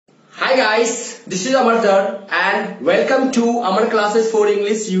Hi guys, this is Amar sir and welcome to Amar Classes for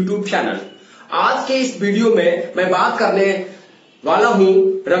English YouTube channel। आज के इस video में मैं बात करने वाला हूँ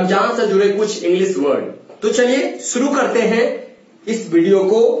रमजान से जुड़े कुछ इंग्लिश वर्ड। तो चलिए शुरू करते हैं इस वीडियो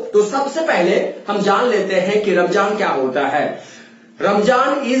को। तो सबसे पहले हम जान लेते हैं कि रमजान क्या होता है।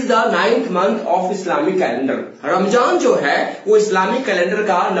 Ramzan is the 9th month of Islamic calendar. Ramzan जो है वो इस्लामिक कैलेंडर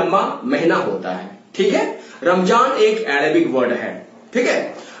का 9वां महीना होता है। ठीक है, रमजान एक अरबिक वर्ड है। ठीक है,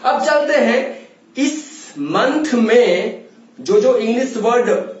 अब चलते हैं इस मंथ में जो इंग्लिश वर्ड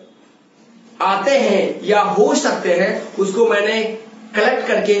आते हैं या हो सकते हैं उसको मैंने कलेक्ट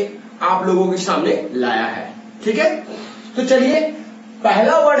करके आप लोगों के सामने लाया है। ठीक है, तो चलिए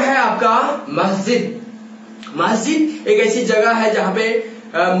पहला वर्ड है आपका मस्जिद। मस्जिद एक ऐसी जगह है जहां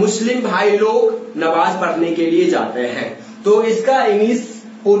पे मुस्लिम भाई लोग नमाज पढ़ने के लिए जाते हैं। तो इसका इंग्लिश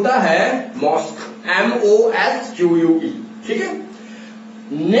होता है मॉस्क, MOSQUE। ठीक है,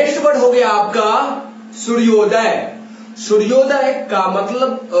 नेक्स्ट वर्ड हो गया आपका सूर्योदय। सूर्योदय का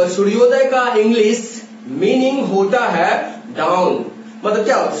मतलब, सूर्योदय का इंग्लिश मीनिंग होता है डाउन। मतलब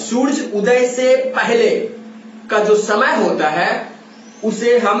क्या, सूरज उदय से पहले का जो समय होता है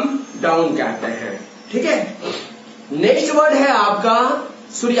उसे हम डाउन कहते हैं। ठीक है, नेक्स्ट वर्ड है आपका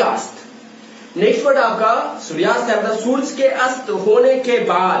सूर्यास्त। नेक्स्ट वर्ड आपका सूर्यास्त है, मतलब सूरज के अस्त होने के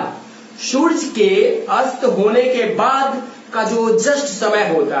बाद, सूरज के अस्त होने के बाद का जो जस्ट समय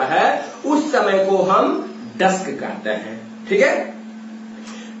होता है उस समय को हम डस्क कहते हैं। ठीक है,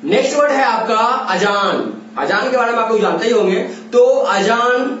 नेक्स्ट वर्ड है आपका अजान। अजान के बारे में आप लोग जानते ही होंगे। तो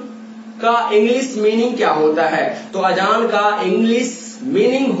अजान का इंग्लिश मीनिंग क्या होता है? तो अजान का इंग्लिश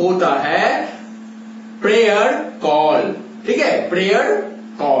मीनिंग होता है प्रेयर कॉल। ठीक है, प्रेयर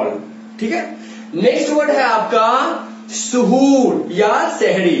कॉल। ठीक है, नेक्स्ट वर्ड है आपका सुहूर या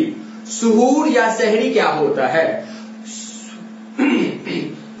सहरी। सुहूर या सहरी क्या होता है?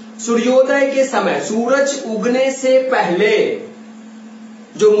 सूर्योदय के समय, सूरज उगने से पहले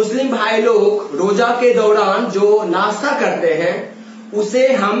जो मुस्लिम भाई लोग रोजा के दौरान जो नाश्ता करते हैं उसे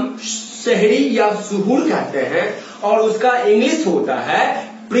हम सहरी या सुहूर कहते हैं और उसका इंग्लिश होता है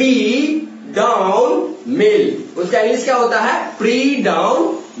प्री डाउन मिल। उसका इंग्लिश क्या होता है? प्री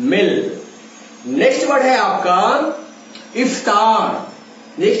डाउन मिल। नेक्स्ट वर्ड है आपका इफ्तार।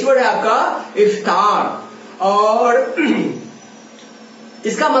 नेक्स्ट वर्ड है आपका इफ्तार और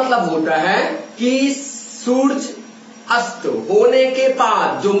इसका मतलब होता है कि सूरज अस्त होने के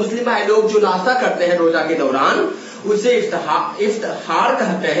बाद जो मुस्लिम भाई लोग जो नाश्ता करते हैं रोजा के दौरान उसे इफ्तार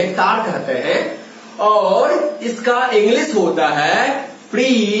कहते हैं, इफ्तार कहते हैं और इसका इंग्लिश होता है प्री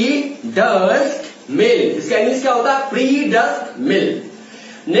डस्क मिल। इसका इंग्लिश क्या होता है? प्री डस्क मिल।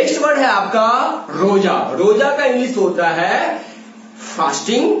 नेक्स्ट वर्ड है आपका रोजा। रोजा का इंग्लिश होता है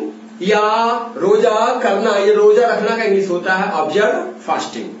फास्टिंग या रोजा करना, ये रोजा रखना का इंग्लिश होता है ऑब्जर्व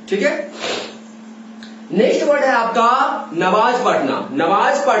फास्टिंग। ठीक है, नेक्स्ट वर्ड है आपका नमाज पढ़ना।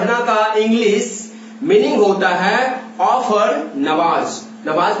 नमाज पढ़ना का इंग्लिश मीनिंग होता है ऑफर नमाज।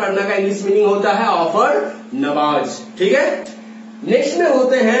 नमाज पढ़ना का इंग्लिश मीनिंग होता है ऑफर नमाज। ठीक है, नेक्स्ट में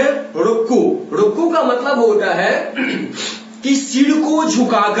होते हैं रुक्कू। रुक्कू का मतलब होता है कि सिर को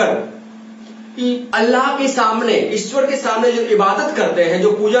झुकाकर अल्लाह के सामने, ईश्वर के सामने जो इबादत करते हैं,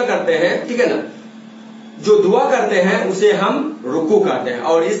 जो पूजा करते हैं, ठीक है ना, जो दुआ करते हैं उसे हम रुकू कहते हैं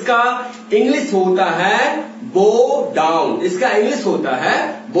और इसका इंग्लिश होता है बो डाउन। इसका इंग्लिश होता है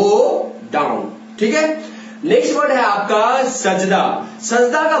बो डाउन। ठीक है, नेक्स्ट वर्ड है आपका सजदा।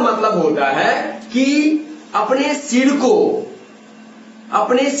 सजदा का मतलब होता है कि अपने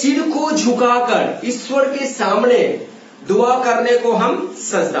सिर को झुकाकर ईश्वर के सामने दुआ करने को हम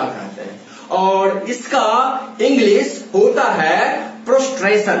सजदा कहते हैं और इसका इंग्लिश होता है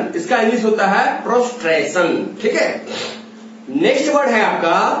प्रोस्ट्रेशन। इसका इंग्लिश होता है प्रोस्ट्रेशन। ठीक है, नेक्स्ट वर्ड है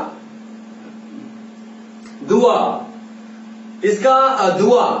आपका दुआ। इसका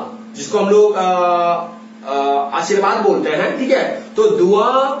दुआ जिसको हम लोग आशीर्वाद बोलते हैं। ठीक है, तो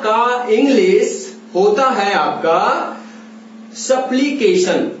दुआ का इंग्लिश होता है आपका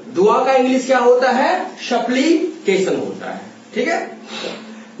सप्लीकेशन। दुआ का इंग्लिश क्या होता है? सप्लीकेशन होता है। ठीक है,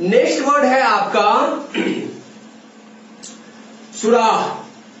 नेक्स्ट वर्ड है आपका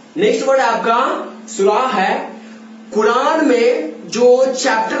सुराह। नेक्स्ट वर्ड आपका सुराह है। कुरान में जो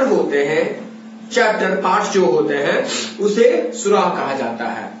चैप्टर होते हैं, चैप्टर पार्ट जो होते हैं उसे सुराह कहा जाता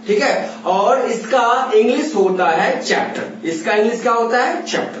है। ठीक है, और इसका इंग्लिश होता है चैप्टर। इसका इंग्लिश क्या होता है?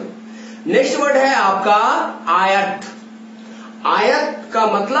 चैप्टर। नेक्स्ट वर्ड है आपका आयत। आयत का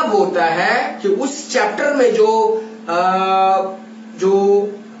मतलब होता है कि उस चैप्टर में जो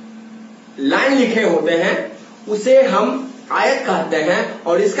लाइन लिखे होते हैं उसे हम आयत कहते हैं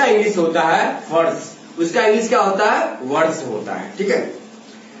और इसका इंग्लिश होता है वर्स। उसका इंग्लिश क्या होता है? वर्स होता है। ठीक है,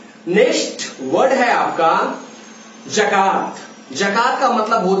 नेक्स्ट वर्ड है आपका जकात। जकात का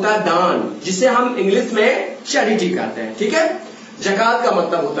मतलब होता है दान, जिसे हम इंग्लिश में चैरिटी कहते हैं। ठीक है, जकात का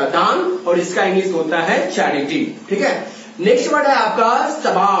मतलब होता है दान और इसका इंग्लिश होता है चैरिटी। ठीक है, नेक्स्ट वर्ड है आपका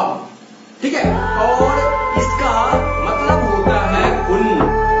सबाब। ठीक है, और इसका मतलब